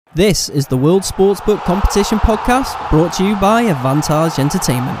This is the World Sportsbook Competition Podcast, brought to you by Advantage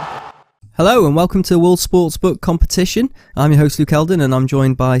Entertainment. Hello and welcome to the World Sportsbook Competition. I'm your host Luke Eldon and I'm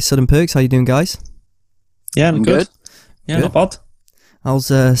joined by Sudden Perks. How you doing, guys? Yeah, I'm good. Yeah, Good. not bad. How's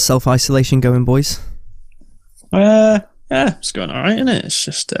self-isolation going, boys? Yeah, it's going alright, isn't it? It's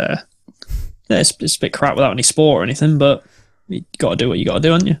just, it's a bit crap without any sport or anything, but you got to do what you got to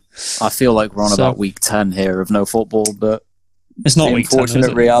do, haven't you? I feel like we're on about week 10 here of no football, but it's not the week 10,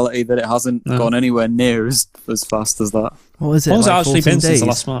 unfortunate reality that it hasn't gone anywhere near as fast as that. What was it? What has it actually 14 been since days? the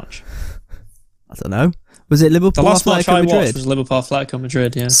last match? I don't know. Was it Liverpool The last match I Madrid? watched was Liverpool Atletico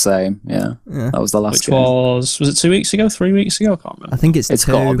Madrid, yeah. Same, yeah. That was the last Which game. was it 2 weeks ago, 3 weeks ago? I can't remember. I think it's It's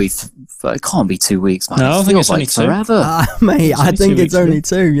two. got to be, it can't be 2 weeks, man. No, I It think feels it's only like two. forever. Mate, I only think 2 it's weeks only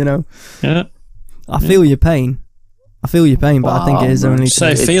two, you know. Yeah. I feel your pain. But I think it is Wow, only man. two. So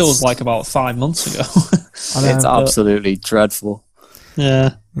it It's- feels like about 5 months ago. I know, It's but- absolutely dreadful.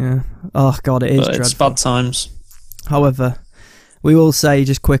 Yeah, Yeah. Oh, God, it is but dreadful. it's bad times. However, we will say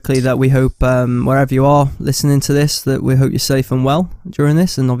just quickly that we hope wherever you are listening to this, that we hope you're safe and well during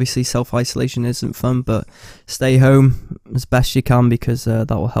this. And obviously self-isolation isn't fun, but stay home as best you can because that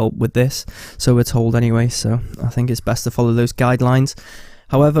will help with this. So we're told anyway, so I think it's best to follow those guidelines.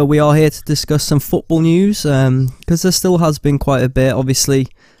 However, we are here to discuss some football news because there still has been quite a bit. Obviously,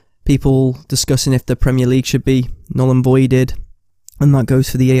 people discussing if the Premier League should be null and voided, and that goes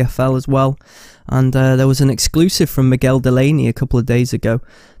for the AFL as well. And there was an exclusive from Miguel Delaney a couple of days ago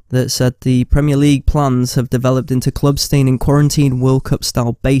that said the Premier League plans have developed into clubs staying in quarantine World Cup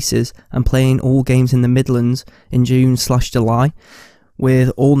style bases and playing all games in the Midlands in June/July,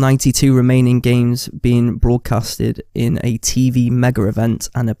 with all 92 remaining games being broadcasted in a TV mega event,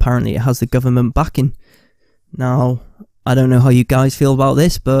 and apparently it has the government backing. Now, I don't know how you guys feel about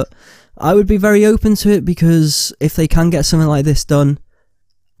this, but I would be very open to it because if they can get something like this done,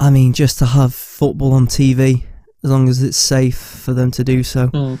 I mean, just to have football on TV, as long as it's safe for them to do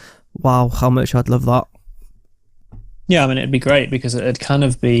so. Wow, how much I'd love that. Yeah, I mean, it'd be great because it'd kind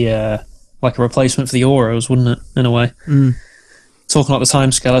of be like a replacement for the Euros, wouldn't it, in a way? Talking about the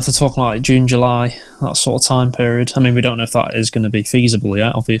timescale, if they're talking like June, July, that sort of time period, I mean, we don't know if that is going to be feasible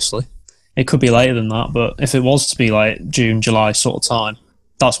yet, obviously. It could be later than that, but if it was to be like June, July sort of time,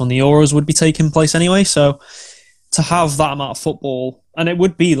 that's when the Euros would be taking place anyway, so to have that amount of football, and it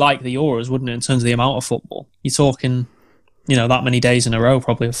would be like the Euros, wouldn't it, in terms of the amount of football? You're talking, that many days in a row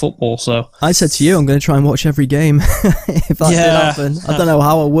probably of football, so... I said to you, I'm going to try and watch every game if that did happen. I don't know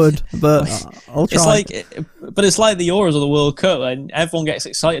how I would, but I'll try. It's like the Euros or the World Cup, and everyone gets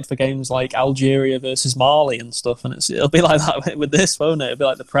excited for games like Algeria versus Mali and stuff, and it'll be like that with this, won't it? It'll be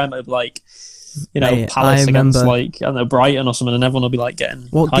like the Prem, it'll be like... Mate, Palace I against remember- Brighton or something, and everyone will be like getting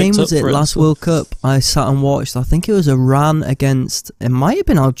What hyped game up was it for last World Cup? I sat and watched. I think it was Iran against... It might have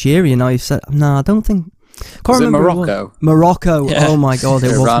been Algeria. Now you've said... No, I don't think... Can't Was it remember Morocco? Morocco. Yeah. Oh my God, it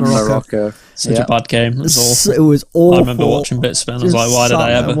was Iran, Morocco. Such a bad game. It was awful. It was awful. I remember watching bits of it, and I was like, why did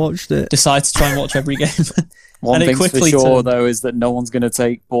I ever watched it? decide to try and watch every game? One And it thing's for quickly sure, turned- though, is that no one's going to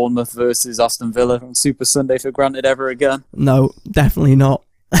take Bournemouth versus Aston Villa on Super Sunday for granted ever again. No, definitely not.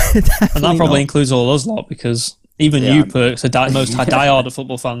 And that probably not. includes all us lot, because even Yeah. you, Perks, are most diehard of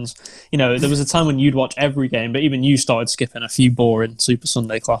football fans. There was a time when you'd watch every game, but even you started skipping a few boring Super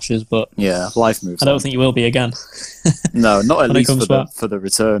Sunday clashes, but Yeah, life moves I don't on. think you will be again. No, not at when it least comes back. for the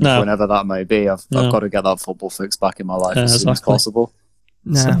return, No. whenever that may be. I've No. got to get that football fix back in my life Yeah, as soon as exactly. possible.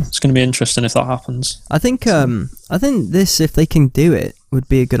 No. So it's going to be interesting if that happens. I think this, if they can do it, would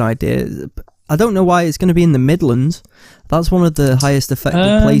be a good idea. I don't know why it's going to be in the Midlands. That's one of the highest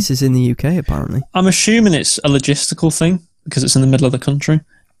affected places in the UK, apparently. I'm assuming it's a logistical thing, because it's in the middle of the country.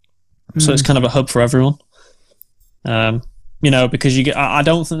 So it's kind of a hub for everyone. Because I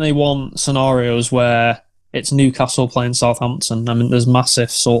don't think they want scenarios where it's Newcastle playing Southampton. I mean, there's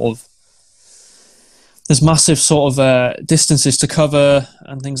massive sort of distances to cover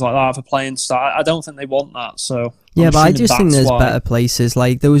and things like that for playing start. I don't think they want that. So Yeah, I'm but I assuming just think that's there's why. better places.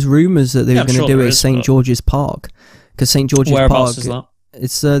 Like, there was rumours that they Yeah, were I'm going to sure do there it at is, St but- George's Park. Because St George's Whereabouts Park, is that?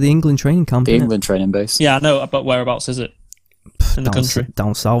 it's the England training camp. The isn't it? England training base. Yeah, I know, but whereabouts is it in the country?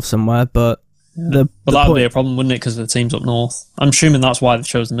 Down south somewhere, but... But that would be a problem, wouldn't it? Because the team's up north. I'm assuming that's why they've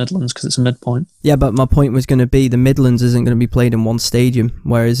chosen the Midlands, because it's a midpoint. Yeah, but my point was going to be the Midlands isn't going to be played in one stadium,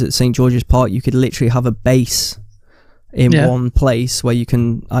 whereas at St George's Park you could literally have a base in one place where you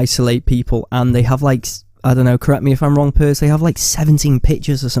can isolate people, and they have like, I don't know, correct me if I'm wrong, Pers, they have like 17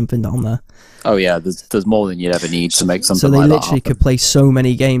 pitches or something down there. Oh yeah, there's more than you'd ever need to make something So they like that literally happen. could play so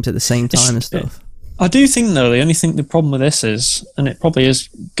many games at the same time and stuff. I do think, though, the problem with this is, and it probably is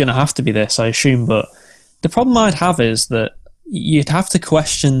going to have to be this, I assume, but the problem I'd have is that, you'd have to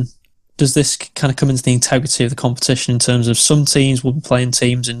question, does this kind of come into the integrity of the competition in terms of some teams will be playing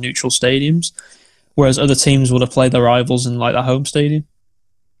teams in neutral stadiums, whereas other teams would have played their rivals in like their home stadium?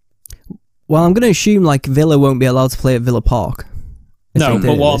 Well, I'm going to assume like Villa won't be allowed to play at Villa Park. No,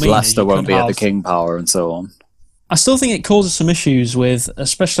 but what I mean Leicester won't be at the King Power and so on. I still think it causes some issues with,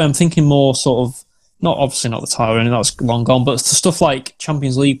 especially I'm thinking more sort of, obviously not the Tower, and that's long gone, but stuff like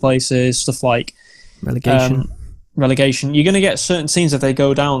Champions League places, stuff like relegation. You're going to get certain teams if they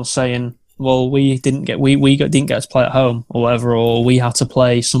go down saying, well, we didn't get to play at home or whatever, or we had to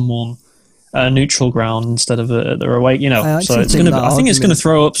play someone at a neutral ground instead of at their away. So it's going to. I think it's going to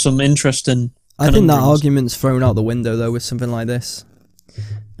throw up some interesting. I think that argument's thrown out the window though with something like this.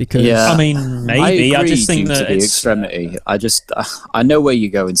 Because I mean, maybe I just think that the extremity. I know where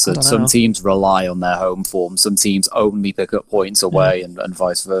you're going. So some teams rely on their home form. Some teams only pick up points away, and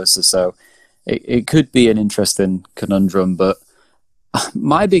vice versa. So it could be an interesting conundrum. But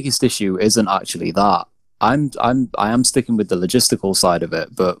my biggest issue isn't actually that. I am sticking with the logistical side of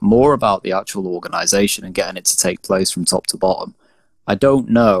it, but more about the actual organisation and getting it to take place from top to bottom. I don't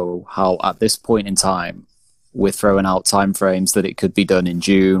know how at this point in time we're throwing out timeframes that it could be done in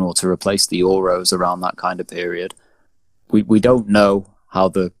June or to replace the Euros around that kind of period. We don't know how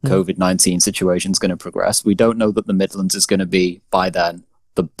the COVID-19 situation is going to progress. We don't know that the Midlands is going to be, by then,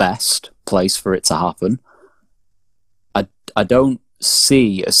 the best place for it to happen. I don't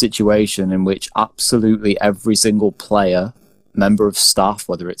see a situation in which absolutely every single player, member of staff,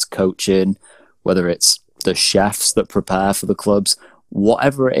 whether it's coaching, whether it's the chefs that prepare for the clubs,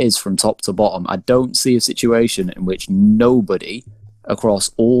 whatever it is from top to bottom, I don't see a situation in which nobody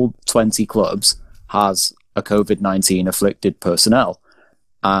across all 20 clubs has a COVID-19 afflicted personnel.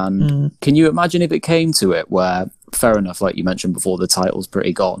 And can you imagine if it came to it where, fair enough, like you mentioned before, the title's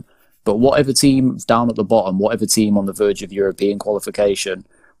pretty gone, but whatever team down at the bottom, whatever team on the verge of European qualification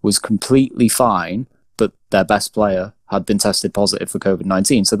was completely fine, but their best player had been tested positive for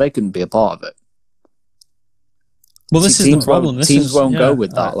COVID-19, so they couldn't be a part of it. Well, this is the problem. Teams won't go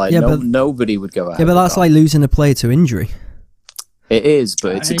with that. Nobody would go ahead. Yeah, but that's like losing a player to injury. It is,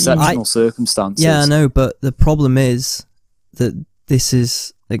 but it's exceptional circumstances. Yeah, I know, but the problem is that this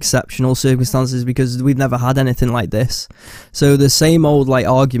is exceptional circumstances because we've never had anything like this. So the same old like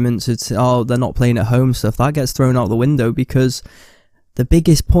arguments, they're not playing at home stuff, that gets thrown out the window because the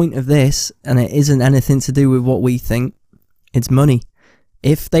biggest point of this, and it isn't anything to do with what we think, it's money.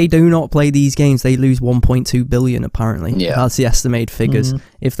 If they do not play these games, they lose 1.2 billion apparently. Yeah. That's the estimated figures.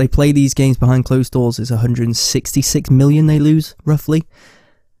 If they play these games behind closed doors, it's 166 million they lose, roughly.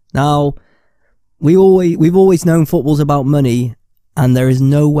 Now, we've always known football's about money, and there is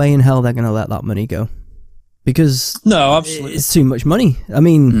no way in hell they're going to let that money go. Because no, absolutely, it's too much money. I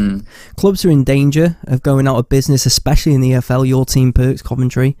mean, clubs are in danger of going out of business, especially in the EFL, your team Perks,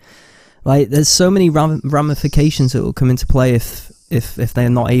 Coventry. Like, there's so many ramifications that will come into play if they're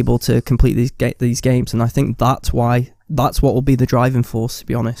not able to complete these games, and I think that's what will be the driving force, to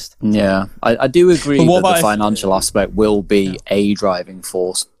be honest. Yeah, I do agree that the financial aspect will be a driving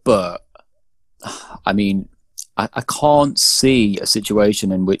force, but I mean, I can't see a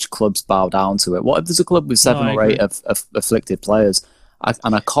situation in which clubs bow down to it. What if there's a club with 7 or 8 afflicted players,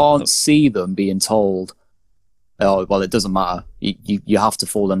 and I can't see them being told, oh, well, it doesn't matter. You have to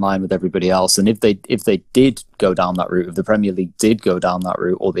fall in line with everybody else. And if they did go down that route, if the Premier League did go down that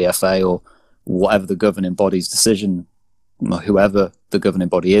route, or the FA, or whatever the governing body's decision, whoever the governing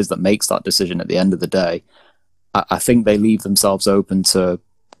body is that makes that decision at the end of the day, I think they leave themselves open to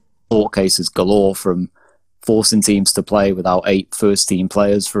court cases galore, from forcing teams to play without 8 first-team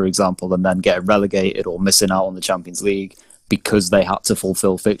players, for example, and then getting relegated or missing out on the Champions League because they had to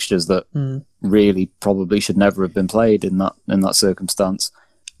fulfill fixtures that really probably should never have been played in that circumstance.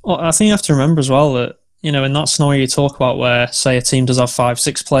 Well, I think you have to remember as well that, in that scenario you talk about where, say, a team does have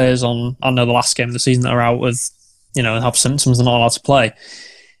 5-6 players on, I know, the last game of the season that are out with, and have symptoms they're not allowed to play.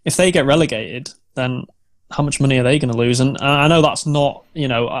 If they get relegated, then how much money are they going to lose? And I know that's not,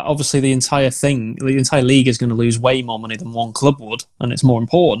 obviously the entire league is going to lose way more money than one club would, and it's more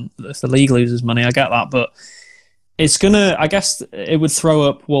important if the league loses money, I get that, but it's going to, I guess it would throw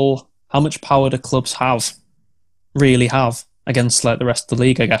up, well, how much power do clubs really have against like the rest of the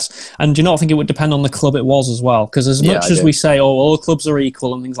league, I guess? And do you not think it would depend on the club it was as well? Because as much as we say, oh, all clubs are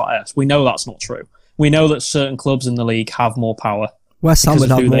equal and things like this, we know that's not true. We know that certain clubs in the league have more power. West Ham would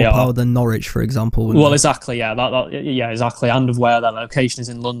have more power than Norwich, for example. Well, exactly, yeah. Exactly. And of where their location is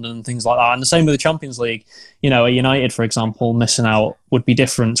in London and things like that. And the same with the Champions League. A United, for example, missing out would be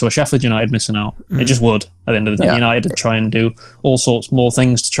different to a Sheffield United missing out. It just would, at the end of the day. Yeah. United would try and do all sorts more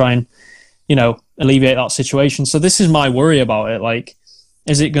things to try and, alleviate that situation. So this is my worry about it. Like,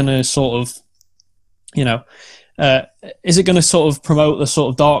 is it going to sort of, is it going to sort of promote the sort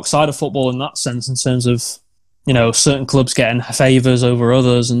of dark side of football in that sense, in terms of, certain clubs getting favours over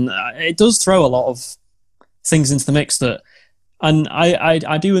others? And it does throw a lot of things into the mix and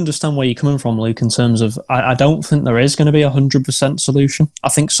I do understand where you're coming from, Luke, in terms of, I don't think there is going to be 100% solution. I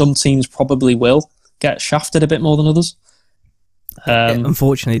think some teams probably will get shafted a bit more than others.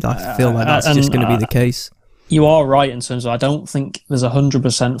 Unfortunately, I feel like that's just going to be the case. You are right in terms of, I don't think there's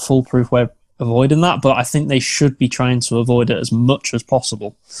 100% foolproof way of avoiding that, but I think they should be trying to avoid it as much as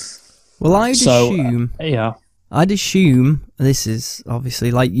possible. Well, I'd assume, this is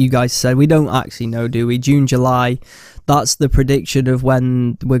obviously, like you guys said, we don't actually know, do we? June, July, that's the prediction of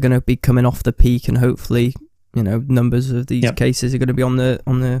when we're going to be coming off the peak, and hopefully, numbers of these cases are going to be on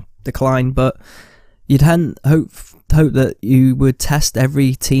the decline. But you'd hope that you would test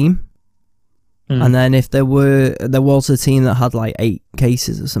every team. And then if there was a team that had like 8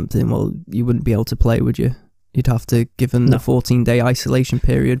 cases or something, well, you wouldn't be able to play, would you? You'd have to give them the 14-day isolation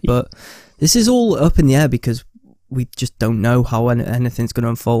period. But this is all up in the air because we just don't know how anything's going to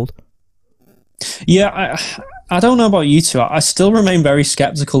unfold. Yeah, I don't know about you two. I still remain very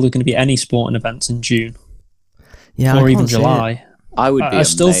sceptical there's going to be any sporting events in June. Yeah, or even July. I would be I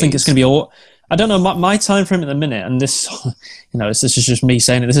still think it's going to be all... I don't know, my time frame at the minute, and this, this is just me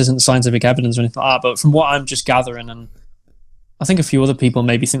saying it, this isn't scientific evidence or anything like that, but from what I'm just gathering, and I think a few other people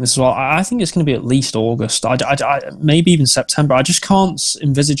maybe think this as well, I think it's going to be at least August, maybe even September. I just can't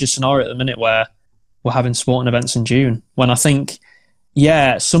envisage a scenario at the minute where we're having sporting events in June, when I think,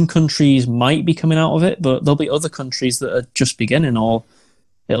 some countries might be coming out of it, but there'll be other countries that are just beginning, or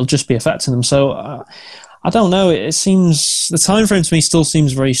it'll just be affecting them. So, I don't know, it seems, the time frame to me still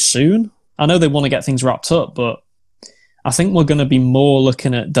seems very soon. I know they want to get things wrapped up, but I think we're going to be more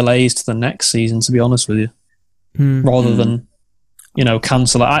looking at delays to the next season, to be honest with you, rather than,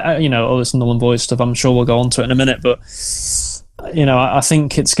 cancel it. This null and void stuff, I'm sure we'll go on to it in a minute, but, I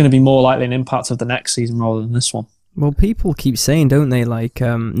think it's going to be more likely an impact of the next season rather than this one. Well, people keep saying, don't they, like,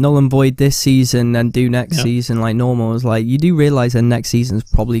 null and void this season and do next season like normal. It's like, you do realise that next season's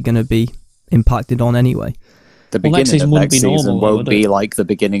probably going to be impacted on anyway. The beginning of next season won't be like the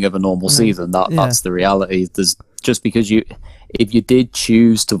beginning of a normal season. That's the reality. There's just because if you did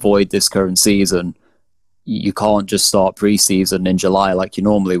choose to void this current season, you can't just start pre-season in July like you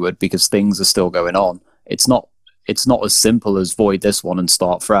normally would, because things are still going on. It's not as simple as void this one and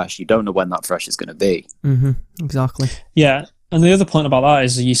start fresh. You don't know when that fresh is going to be. Exactly. Yeah. And the other point about that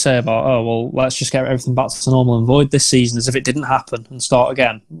is, you say about, let's just get everything back to normal and void this season as if it didn't happen and start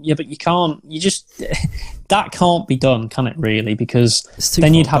again. Yeah, but you can't, that can't be done, can it really? Because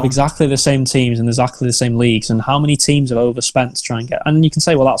then you'd have exactly the same teams and exactly the same leagues, and how many teams have overspent to try and get, and you can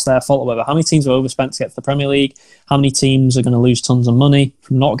say, well, that's their fault or whatever. How many teams have overspent to get to the Premier League? How many teams are going to lose tons of money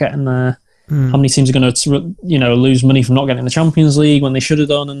from not getting there? How many teams are going to, lose money from not getting in the Champions League when they should have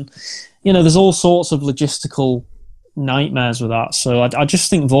done? And, there's all sorts of logistical nightmares with that. So I just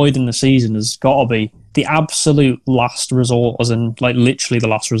think voiding the season has got to be the absolute last resort, as in like literally the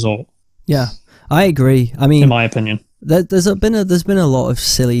last resort. Yeah, I agree. I mean, in my opinion, there's been a lot of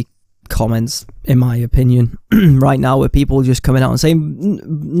silly comments, in my opinion, right now, where people just coming out and saying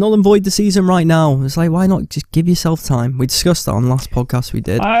null and void the season right now. It's like, why not just give yourself time? We discussed that on the last podcast we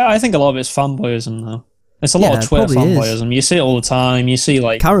did. I think a lot of it's fanboyism though. It's a lot of Twitter fanboyism. You see it all the time. You see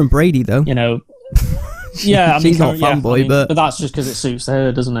like Karen Brady though. Yeah, she's not fanboy, but that's just because it suits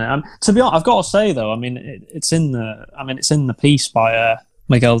her, doesn't it? To be honest, I've got to say though, it's in the piece by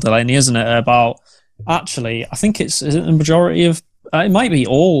Miguel Delaney, isn't it? About actually, I think is it the majority of it might be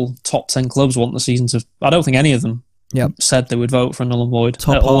all top 10 clubs want the season to. I don't think any of them said they would vote for a null and void.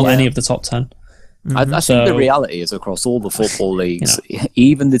 Any of the top 10. I think the reality is across all the football leagues,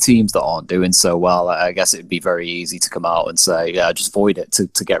 even the teams that aren't doing so well, I guess it'd be very easy to come out and say, just void it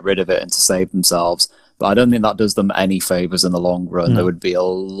to get rid of it and to save themselves. But I don't think that does them any favours in the long run. There would be a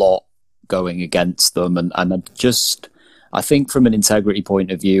lot going against them. And I think from an integrity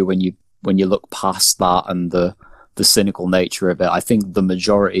point of view, when you look past that and the cynical nature of it, I think the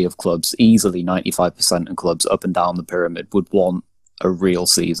majority of clubs, easily 95% of clubs up and down the pyramid, would want a real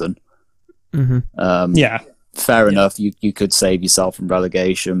season. Fair enough, you could save yourself from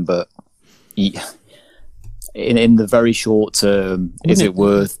relegation, but in the very short term, is it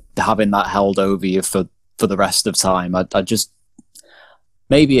worth having that held over you for the rest of time? I just,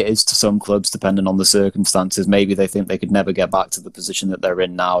 maybe it is to some clubs, depending on the circumstances. Maybe they think they could never get back to the position that they're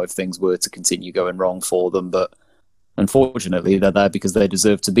in now if things were to continue going wrong for them. But unfortunately, they're there because they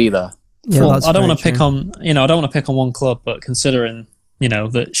deserve to be there. Yeah, I don't want to pick on, I don't want to pick on one club, but considering,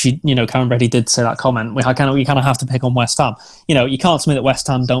 that she, Karen Brady did say that comment. We kind of have to pick on West Ham. You can't tell me that West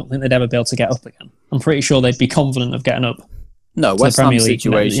Ham don't think they'd ever be able to get up again. I'm pretty sure they'd be confident of getting up. No, West Ham's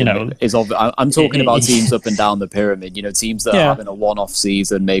situation is obvious. I'm talking about teams up and down the pyramid. Teams that are having a one-off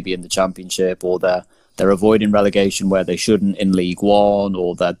season, maybe in the Championship, or they're avoiding relegation where they shouldn't in League One,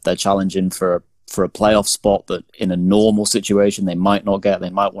 or they're challenging for a playoff spot that in a normal situation they might not get. They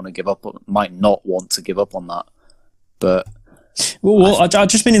might want to give up, might not want to give up on that. But I've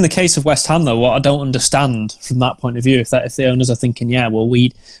just been in the case of West Ham though. What I don't understand from that point of view, if the owners are thinking,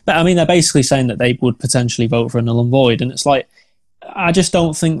 they're basically saying that they would potentially vote for a null and void, and it's like, I just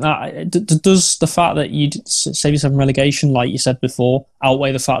don't think that does the fact that you'd save yourself from relegation, like you said before,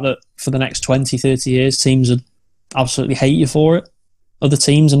 outweigh the fact that for the next 20, 30 years, teams would absolutely hate you for it. Other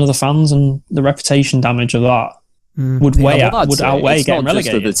teams and other fans, and the reputation damage of that would outweigh getting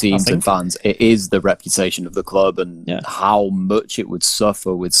relegated. It's not just the teams and fans; it is the reputation of the club and how much it would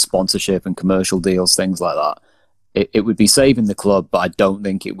suffer with sponsorship and commercial deals, things like that. It would be saving the club, but I don't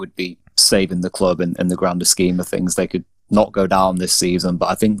think it would be saving the club in the grander scheme of things. They could not go down this season, but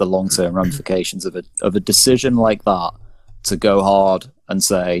I think the long-term ramifications of a decision like that, to go hard and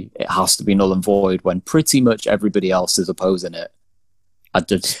say it has to be null and void when pretty much everybody else is opposing it, I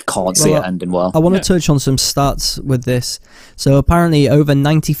just can't see it ending well. I want to touch on some stats with this. So apparently over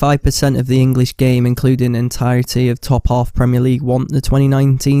 95% of the English game, including entirety of top half Premier League, want the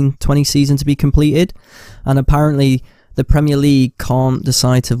 2019-20 season to be completed. And apparently the Premier League can't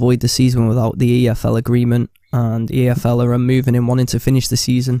decide to void the season without the EFL agreement. And EFL are moving in wanting to finish the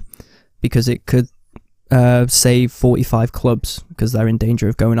season because it could save 45 clubs because they're in danger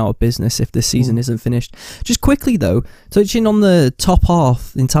of going out of business if this season isn't finished. Just quickly though, touching on the top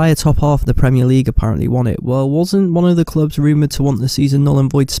half, the entire top half of the Premier League apparently won it. Well, wasn't one of the clubs rumoured to want the season null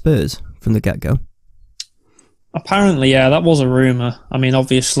and void Spurs from the get-go? Apparently, yeah, that was a rumour. I mean,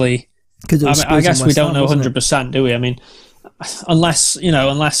 obviously, I guess we don't know 100%, do we? I mean, unless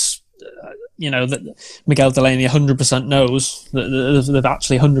that Miguel Delaney 100% knows that they've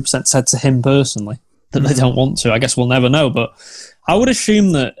actually 100% said to him personally that they don't want to. I guess we'll never know, but I would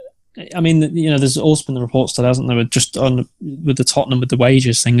assume that. I mean, there's also been the reports today, hasn't there, with the Tottenham with the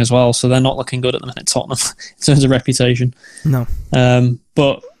wages thing as well. So they're not looking good at the minute, Tottenham, in terms of reputation. No,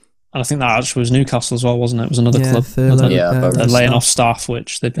 but. And I think that actually was Newcastle as well, wasn't it? It was another club. They're laying off staff,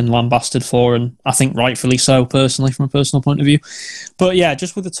 which they've been lambasted for, and I think rightfully so, personally, from a personal point of view. But yeah,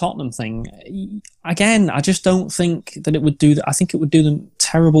 just with the Tottenham thing, again, I just don't think that it would do that. I think it would do them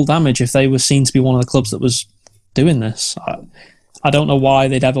terrible damage if they were seen to be one of the clubs that was doing this. I don't know why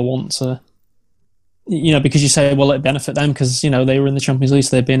they'd ever want to, because you say, well, it'd benefit them because, they were in the Champions League,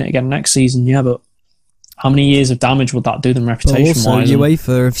 so they'd be in it again next season. Yeah, but how many years of damage would that do them reputation-wise? Also,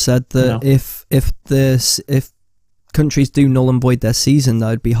 UEFA have said that if countries do null and void their season, that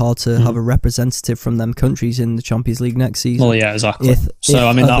would be hard to have a representative from them countries in the Champions League next season. Well, yeah, exactly.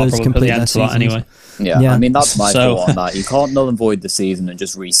 That'll probably put the end to that anyway. Yeah, I mean, that's my thought on that. You can't null and void the season and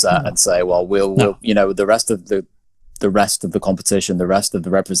just reset and say, well, the rest of the competition, the rest of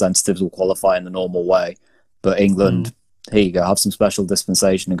the representatives will qualify in the normal way. But England, here you go, have some special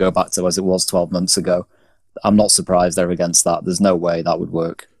dispensation and go back to as it was 12 months ago. I'm not surprised they're against that. There's no way that would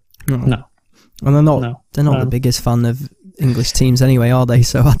work. No. And they're not the biggest fan of English teams anyway, are they?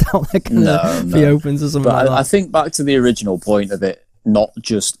 So I doubt they're going to be open to something like that. I think back to the original point of it not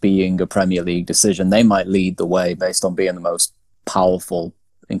just being a Premier League decision. They might lead the way based on being the most powerful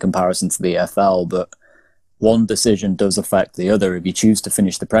in comparison to the EFL, but one decision does affect the other. If you choose to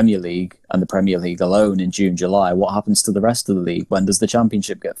finish the Premier League and the Premier League alone in June, July, what happens to the rest of the league? When does the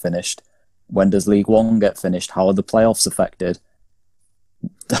Championship get finished? When does League One get finished? How are the playoffs affected?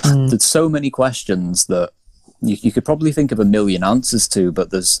 There's so many questions that you could probably think of a million answers to,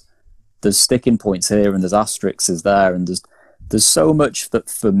 but there's sticking points here and there's asterisks there, and there's so much that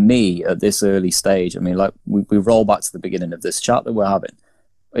for me at this early stage, I mean, like we roll back to the beginning of this chat that we're having,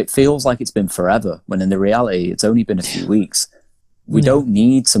 it feels like it's been forever, when in the reality it's only been a few weeks. We don't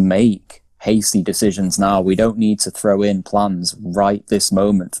need to make hasty decisions now. We don't need to throw in plans right this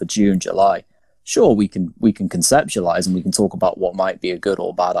moment for June, July. Sure, we can conceptualize and we can talk about what might be a good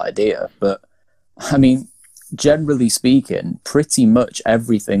or bad idea, but I mean, generally speaking, pretty much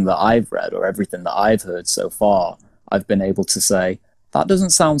everything that I've read or everything that I've heard so far, I've been able to say, that doesn't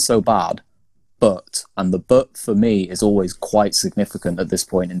sound so bad, but, and the but for me is always quite significant at this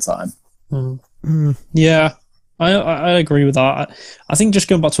point in time. Yeah. I agree with that. I think just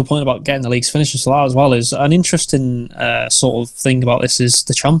going back to a point about getting the leagues finished as well is an interesting sort of thing about this is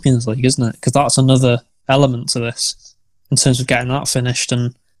the Champions League, isn't it? Because that's another element to this in terms of getting that finished.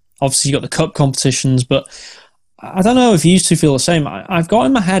 And obviously you've got the cup competitions, but I don't know if you two feel the same. I've got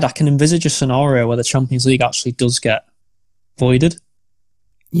in my head, I can envisage a scenario where the Champions League actually does get voided.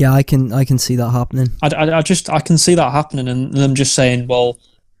 Yeah, I can see that happening. I can see that happening, and them just saying, well,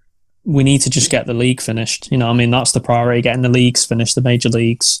 we need to just get the league finished. You know, I mean, that's the priority, getting the leagues finished, the major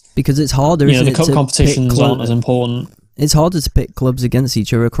leagues. Because it's harder, isn't it? The cup competitions aren't as important. It's harder to pick clubs against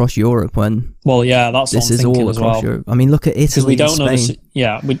each other across Europe when. Well, yeah, that's this what I'm is thinking all as across well. Europe. I mean, look at Italy we don't and Spain.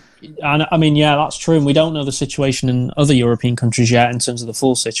 Yeah, that's true, and we don't know the situation in other European countries yet in terms of the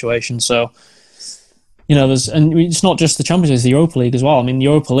full situation. So, you know, and it's not just the Champions League, it's the Europa League as well. I mean, the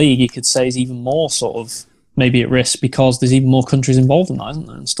Europa League, you could say, is even more sort of maybe at risk because there's even more countries involved in that, isn't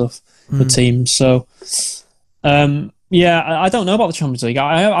there, and stuff, with teams. So, I don't know about the Champions League.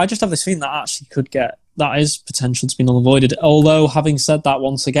 I just have this feeling that actually that is potential to be null and voided. Although, having said that,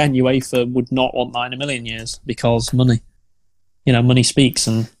 once again, UEFA would not want that in a million years because money. You know, money speaks,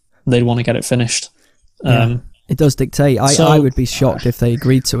 and they'd want to get it finished. It does dictate. I would be shocked if they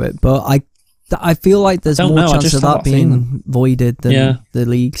agreed to it, but I feel like there's more chance of that being voided than the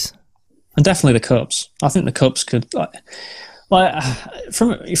leagues. And definitely the cups. I think the cups could, from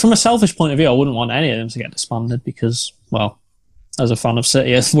a selfish point of view, I wouldn't want any of them to get disbanded because, well, as a fan of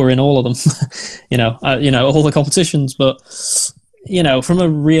City, we're in all of them. All the competitions. But from a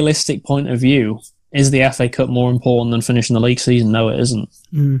realistic point of view, is the FA Cup more important than finishing the league season? No, it isn't.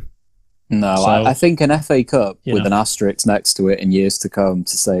 No, so, I think an FA Cup with an asterisk next to it in years to come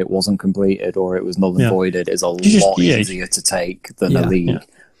to say it wasn't completed or it was null and voided is a lot easier to take than a league.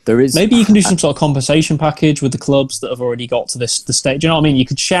 There is maybe you can do some sort of compensation package with the clubs that have already got to the stage. Do you know what I mean? You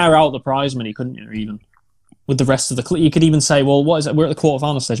could share out the prize money, couldn't you? Even with the rest of the club, you could even say, well, what is it? We're at the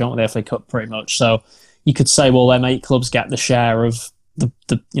quarter-final stage, aren't we? The FA Cup, pretty much. So you could say, well, them 8 clubs get the share of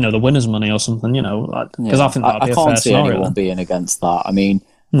the winners' money or something. Because I think that'd be a fair scenario. I can't see anyone being against that. I mean.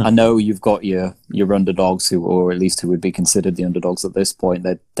 No. I know you've got your underdogs or at least who would be considered the underdogs at this point.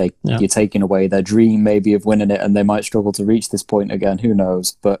 You're taking away their dream maybe of winning it, and they might struggle to reach this point again. Who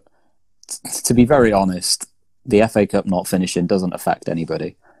knows? But to be very honest, the FA Cup not finishing doesn't affect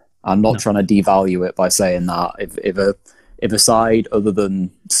anybody. I'm not trying to devalue it by saying that if a side other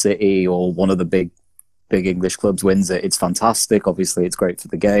than City or one of the big English clubs wins it, it's fantastic. Obviously, it's great for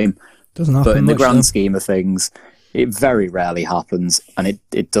the game. Doesn't happen but in the much, grand scheme of things. It very rarely happens, and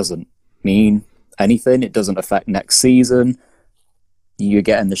it doesn't mean anything. It doesn't affect next season. You're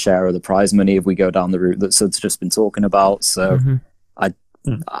getting the share of the prize money if we go down the route that Sud's just been talking about. So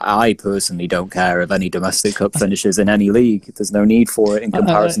I personally don't care if any domestic cup finishes in any league. There's no need for it in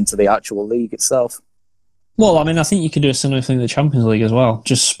comparison to the actual league itself. Well, I mean, I think you could do a similar thing in the Champions League as well.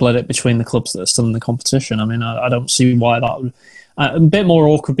 Just split it between the clubs that are still in the competition. I mean, I don't see why that would... a bit more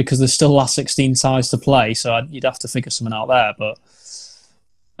awkward because there's still last 16 ties to play, so you'd have to figure something out there. But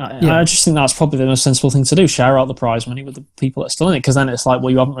I just think that's probably the most sensible thing to do: share out the prize money with the people that are still in it. Because then it's like,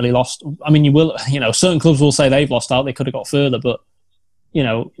 well, you haven't really lost. I mean, you will. Certain clubs will say they've lost out; they could have got further, but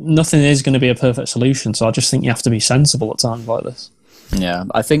nothing is going to be a perfect solution. So I just think you have to be sensible at times like this. Yeah,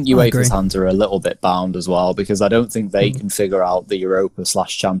 I think UEFA's hands are a little bit bound as well because I don't think they can figure out the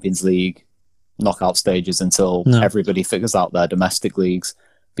Europa/Champions League knockout stages until everybody figures out their domestic leagues,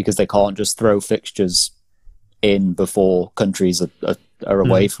 because they can't just throw fixtures in before countries are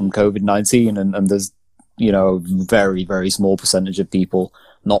away from COVID-19 and there's very, very small percentage of people,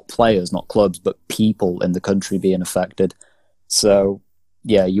 not players, not clubs, but people in the country being affected. So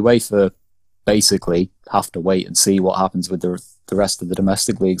UEFA basically have to wait and see what happens with the rest of the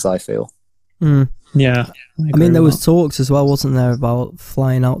domestic leagues, I feel. Yeah, I mean, there was talks as well, wasn't there, about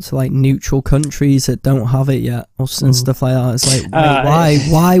flying out to like neutral countries that don't have it yet, and stuff like that. It's like,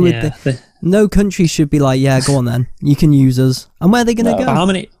 why would no country should be like, yeah, go on then, you can use us. And where are they going to go? How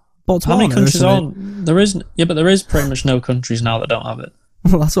many countries are there? Isn't but there is pretty much no countries now that don't have it.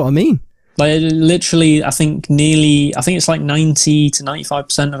 Well, that's what I mean. Like literally, I think it's like 90 to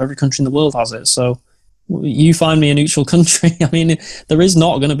 95% of every country in the world has it. So. You find me a neutral country. I mean, there is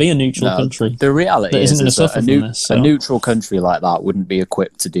not going to be a neutral country. The reality is that a neutral country like that wouldn't be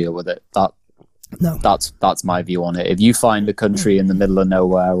equipped to deal with it. That's my view on it. If you find a country in the middle of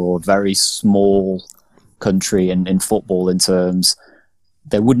nowhere or a very small country in football in terms,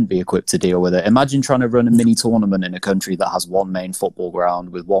 they wouldn't be equipped to deal with it. Imagine trying to run a mini tournament in a country that has one main football ground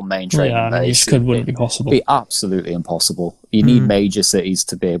with one main training base. It wouldn't be possible. It'd be absolutely impossible. You need major cities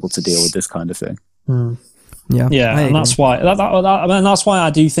to be able to deal with this kind of thing. Yeah, and that's why. That's why I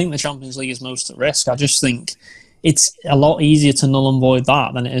do think the Champions League is most at risk. I just think it's a lot easier to null and void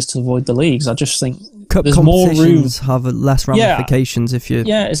that than it is to avoid the leagues. I just think there's more room. Have less ramifications if you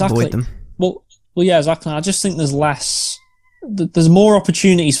avoid them. Well, yeah, exactly. I just think there's less there's more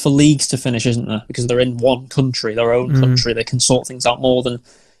opportunities for leagues to finish, isn't there? Because they're in one country, their own country. They can sort things out more than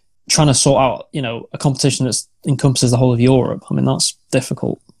trying to sort out, a competition that encompasses the whole of Europe. I mean, that's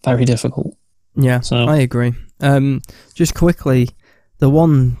difficult, very difficult. Yeah, so I agree. Just quickly, the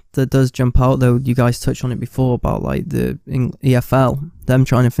one that does jump out, though, you guys touched on it before about like the EFL, them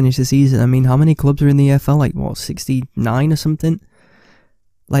trying to finish the season. I mean, how many clubs are in the EFL? Like, what, 69 or something?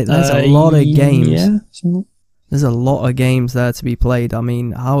 Like, there's a lot of games. Yeah. There's a lot of games there to be played. I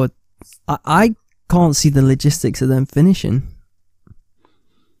mean, I can't see the logistics of them finishing.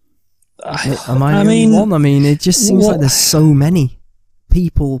 Am I the only one? I mean, it just seems like there's so many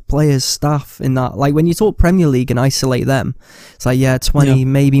people, players, staff in that. Like, when you talk Premier League and isolate them, it's like, 20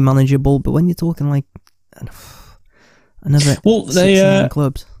 maybe manageable, but when you're talking like another 69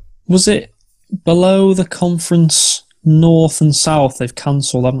 clubs. Was it below the conference north and south? They've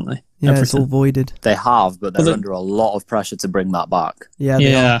cancelled, haven't they? Yeah, everything. It's all voided. They have, but they're under a lot of pressure to bring that back. Yeah,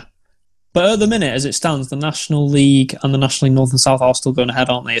 they are. But at the minute, as it stands, the National League and the National League North and South are still going ahead,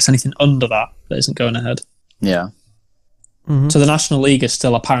 aren't they? It's anything under that isn't going ahead. Yeah. Mm-hmm. So the National League is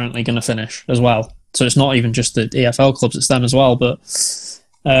still apparently going to finish as well. So it's not even just the EFL clubs, it's them as well. But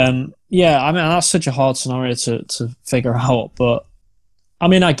I mean, that's such a hard scenario to figure out. But I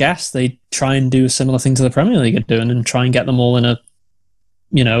mean, I guess they try and do a similar thing to the Premier League are doing and try and get them all in a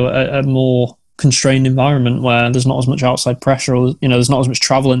more constrained environment where there's not as much outside pressure or, there's not as much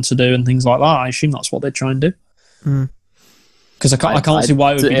travelling to do and things like that. I assume that's what they try and do. Because I can't see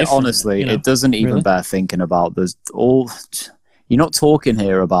why it would be different. Honestly, it doesn't even bear thinking about. You're not talking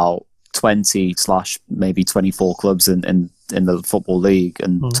here about 20 / maybe 24 clubs in the Football League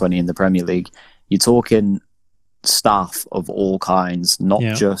and 20 in the Premier League. You're talking staff of all kinds, not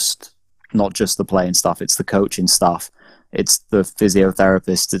just the playing staff. It's the coaching staff. It's the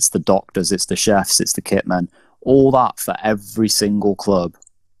physiotherapists, it's the doctors, it's the chefs, it's the kitmen. All that for every single club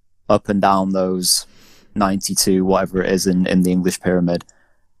up and down those 92, whatever it is in the English pyramid.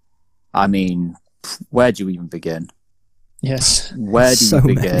 I mean, where do you even begin? Yes. Where do you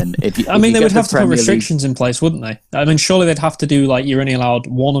begin? They would have to put restrictions in place, wouldn't they? I mean, surely they'd have to do like, you're only allowed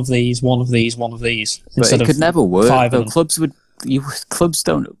one of these, one of these, one of these. But it could never work. Clubs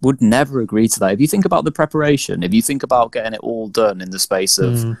would never agree to that. If you think about the preparation, if you think about getting it all done in the space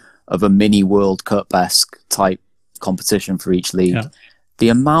of a mini World Cup-esque type competition for each league, the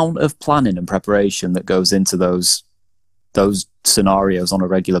amount of planning and preparation that goes into those scenarios on a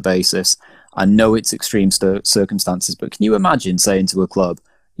regular basis. I know it's extreme circumstances, but can you imagine saying to a club,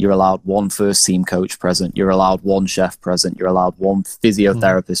 you're allowed one first team coach present, you're allowed one chef present, you're allowed one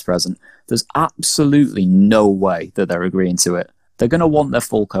physiotherapist present? There's absolutely no way that they're agreeing to it. They're going to want their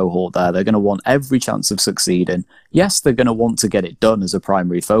full cohort there. They're going to want every chance of succeeding. Yes, they're going to want to get it done as a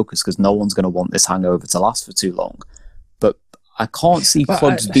primary focus because no one's going to want this hangover to last for too long. But I can't see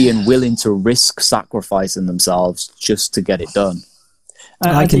clubs being willing to risk sacrificing themselves just to get it done.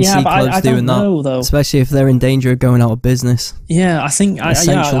 I can see clubs doing that, especially if they're in danger of going out of business. Yeah, I think I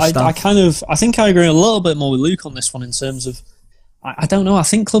think I agree a little bit more with Luke on this one in terms of, I don't know. I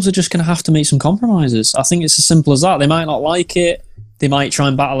think clubs are just going to have to make some compromises. I think it's as simple as that. They might not like it. They might try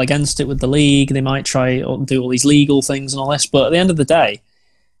and battle against it with the league. They might try and do all these legal things and all this. But at the end of the day,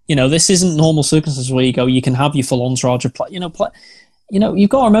 this isn't normal circumstances where you can have your full entourage of play. You've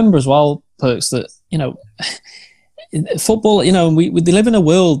got to remember as well, Perks, that football. We live in a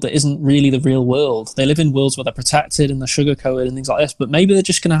world that isn't really the real world. They live in worlds where they're protected and they're sugar-coated and things like this. But maybe they're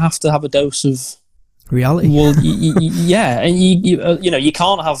just going to have a dose of reality. Well, and you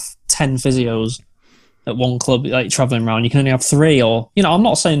can't have 10 physios at one club like traveling around. You can only have 3, or I'm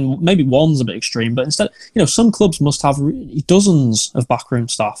not saying maybe one's a bit extreme, but instead, some clubs must have dozens of backroom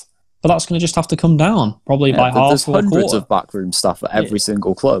staff. But that's going to just have to come down probably by half there's or a hundreds quarter. Of backroom staff at every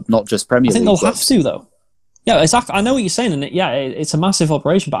single club, not just Premier League. I think they'll clubs. have to though. Yeah, exactly. I know what you're saying, and it's a massive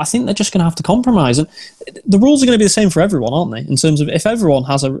operation, but I think they're just going to have to compromise. And the rules are going to be the same for everyone, aren't they? In terms of if everyone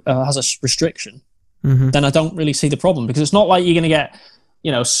has a restriction. Then I don't really see the problem, because it's not like you're going to get,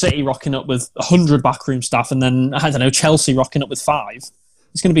 City rocking up with 100 backroom staff and then, I don't know, Chelsea rocking up with 5.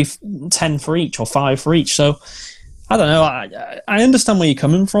 It's going to be 10 for each or 5 for each. So, I don't know. I understand where you're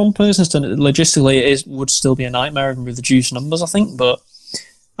coming from, personally. Logistically, it would still be a nightmare even with reduced numbers, I think.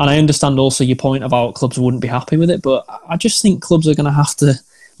 And I understand also your point about clubs wouldn't be happy with it, but I just think clubs are going to have to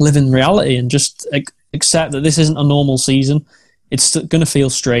live in reality and just accept that this isn't a normal season. It's going to feel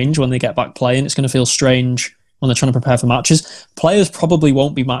strange when they get back playing. It's going to feel strange when they're trying to prepare for matches. Players probably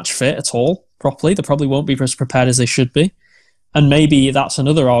won't be match fit at all properly. They probably won't be as prepared as they should be. And maybe that's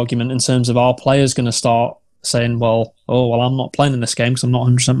another argument in terms of, our players going to start saying, I'm not playing in this game because I'm not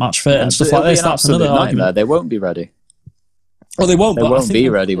 100% match fit and stuff like this. That's another argument. They won't be ready. Well, they won't. They won't be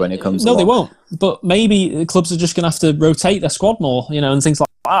ready when it comes. No, they won't. But maybe clubs are just going to have to rotate their squad more, and things like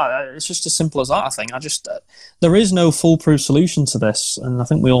that. It's just as simple as that. I think. There is no foolproof solution to this, and I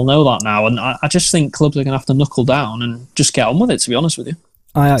think we all know that now. And I just think clubs are going to have to knuckle down and just get on with it. To be honest with you,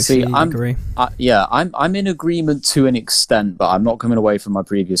 I actually agree. I'm in agreement to an extent, but I'm not coming away from my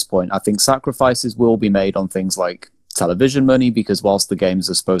previous point. I think sacrifices will be made on things like television money, because whilst the games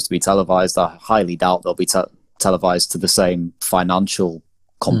are supposed to be televised, I highly doubt they'll be televised to the same financial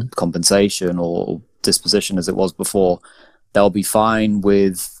compensation or disposition as it was before. They'll be fine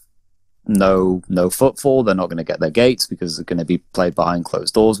with no footfall. They're not going to get their gates because they're going to be played behind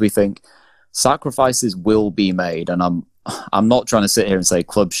closed doors. We think sacrifices will be made, and I'm not trying to sit here and say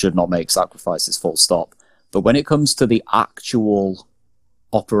clubs should not make sacrifices, full stop. But when it comes to the actual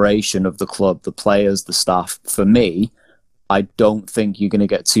operation of the club, the players, the staff, for me, I don't think you're going to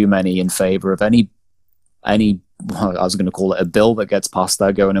get too many in favour of any, I was going to call it a bill that gets passed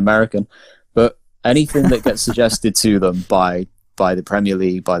there, going American, but anything that gets suggested to them by the Premier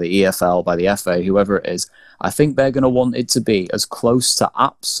League, by the EFL, by the FA, whoever it is, I think they're going to want it to be as close to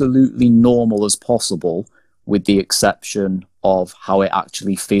absolutely normal as possible, with the exception of how it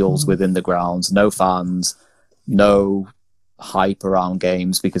actually feels within the grounds. No fans, no hype around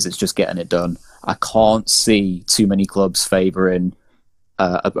games, because it's just getting it done. I can't see too many clubs favouring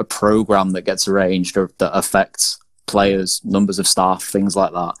a programme that gets arranged or that affects players, numbers of staff, things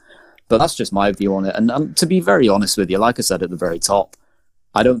like that. But that's just my view on it. And to be very honest with you, like I said at the very top,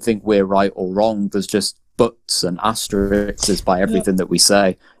 I don't think we're right or wrong. There's just buts and asterisks by everything that we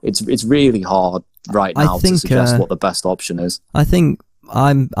say. It's really hard right now to suggest what the best option is. I think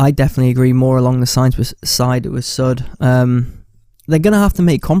I definitely agree more along the side with Sud. They're going to have to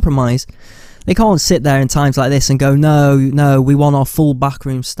make compromise. They can't sit there in times like this and go, no, we want our full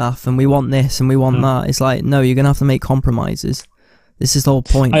backroom staff and we want this and we want that. It's like, no, you're going to have to make compromises. This is the whole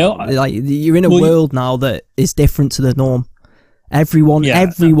point. Like, you're in a world now that is different to the norm. Everyone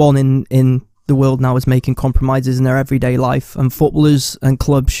in the world now is making compromises in their everyday life, and footballers and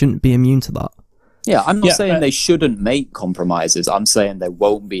clubs shouldn't be immune to that. Yeah, I'm not saying they shouldn't make compromises. I'm saying they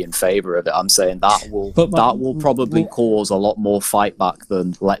won't be in favour of it. I'm saying that will probably cause a lot more fight back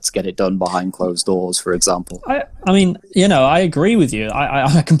than let's get it done behind closed doors, for example. I mean, I agree with you.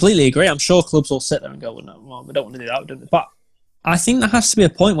 I completely agree. I'm sure clubs will sit there and go, well, we don't want to do that. But I think there has to be a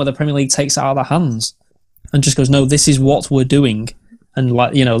point where the Premier League takes it out of their hands and just goes, no, this is what we're doing. And,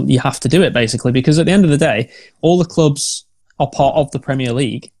 you have to do it, basically, because at the end of the day, all the clubs are part of the Premier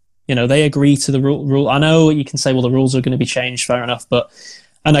League. They agree to the rule. I know you can say, well, the rules are going to be changed, fair enough.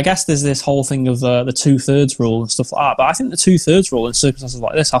 And I guess there's this whole thing of the 2/3 rule and stuff like that. But I think the 2/3 rule in circumstances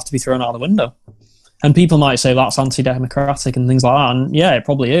like this have to be thrown out of the window. And people might say that's anti-democratic and things like that. And yeah, it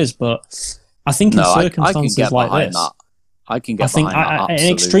probably is. But I think in circumstances like this, I can get behind that. Absolutely.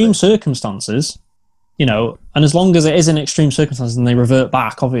 In extreme circumstances, and as long as it is in extreme circumstances and they revert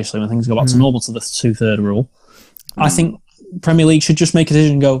back, obviously, when things go back to normal to the 2/3 rule, I think Premier League should just make a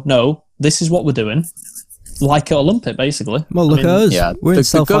decision and go, no, this is what we're doing, like at Olympic, basically. Well, look at us. Yeah, we're in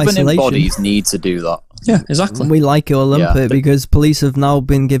self-isolation. The governing bodies need to do that. Yeah, exactly. We like it Olympic because police have now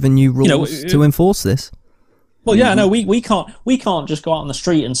been given new rules to enforce this. Well, yeah, no, we can't just go out on the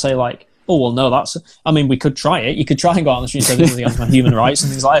street and say, like, oh, well, no, that's... I mean, we could try it. You could try and go out on the street and say this is against human rights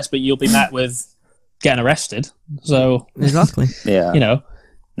and things like this, but you'll be met with getting arrested. So... Exactly. Yeah.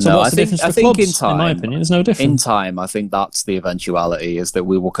 So what's the difference for clubs, in my opinion? There's no difference. In time, I think that's the eventuality, is that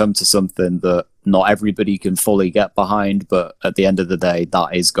we will come to something that not everybody can fully get behind, but at the end of the day,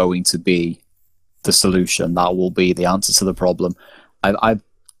 that is going to be the solution. That will be the answer to the problem. I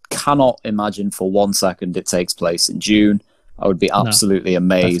cannot imagine for 1 second it takes place in June. I would be absolutely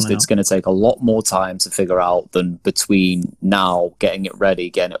amazed. It's going to take a lot more time to figure out than between now, getting it ready,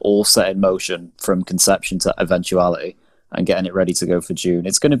 getting it all set in motion from conception to eventuality, and getting it ready to go for June.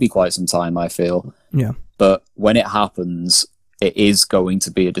 It's going to be quite some time, I feel. Yeah. But when it happens, it is going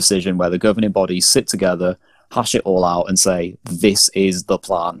to be a decision where the governing bodies sit together, hash it all out and say, this is the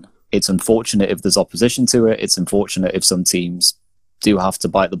plan. It's unfortunate if there's opposition to it. It's unfortunate if some teams do have to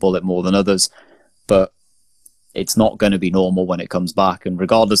bite the bullet more than others. But it's not going to be normal when it comes back. And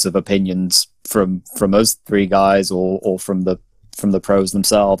regardless of opinions from us three guys or from the pros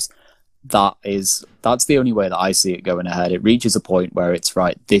themselves, that's the only way that I see it going ahead. It reaches a point where it's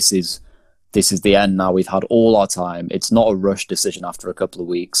right, this is the end now. We've had all our time. It's not a rush decision after a couple of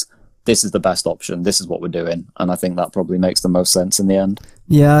weeks. This is the best option. This is what we're doing. And I think that probably makes the most sense in the end.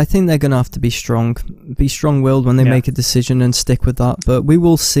 Yeah, I think they're going to have to be strong-willed when they make a decision and stick with that. But we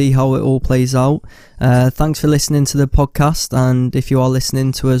will see how it all plays out. Thanks for listening to the podcast. And if you are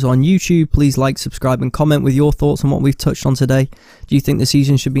listening to us on YouTube, please like, subscribe and comment with your thoughts on what we've touched on today. Do you think the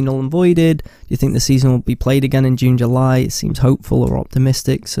season should be null and voided? Do you think the season will be played again in June, July? It seems hopeful or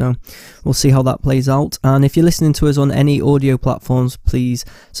optimistic. So we'll see how that plays out. And if you're listening to us on any audio platforms, please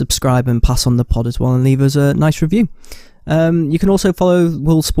subscribe and pass on the pod as well and leave us a nice review. You can also follow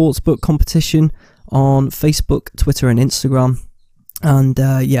World Sportsbook Competition on Facebook, Twitter and Instagram. And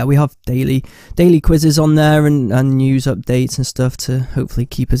we have daily quizzes on there and news updates and stuff to hopefully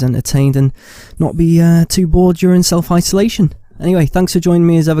keep us entertained and not be too bored during self-isolation. Anyway, thanks for joining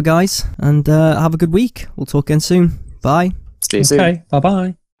me as ever, guys, and have a good week. We'll talk again soon. Bye. Stay soon. Okay,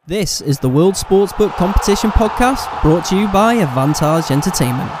 bye-bye. This is the World Sportsbook Competition podcast, brought to you by Advantage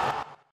Entertainment.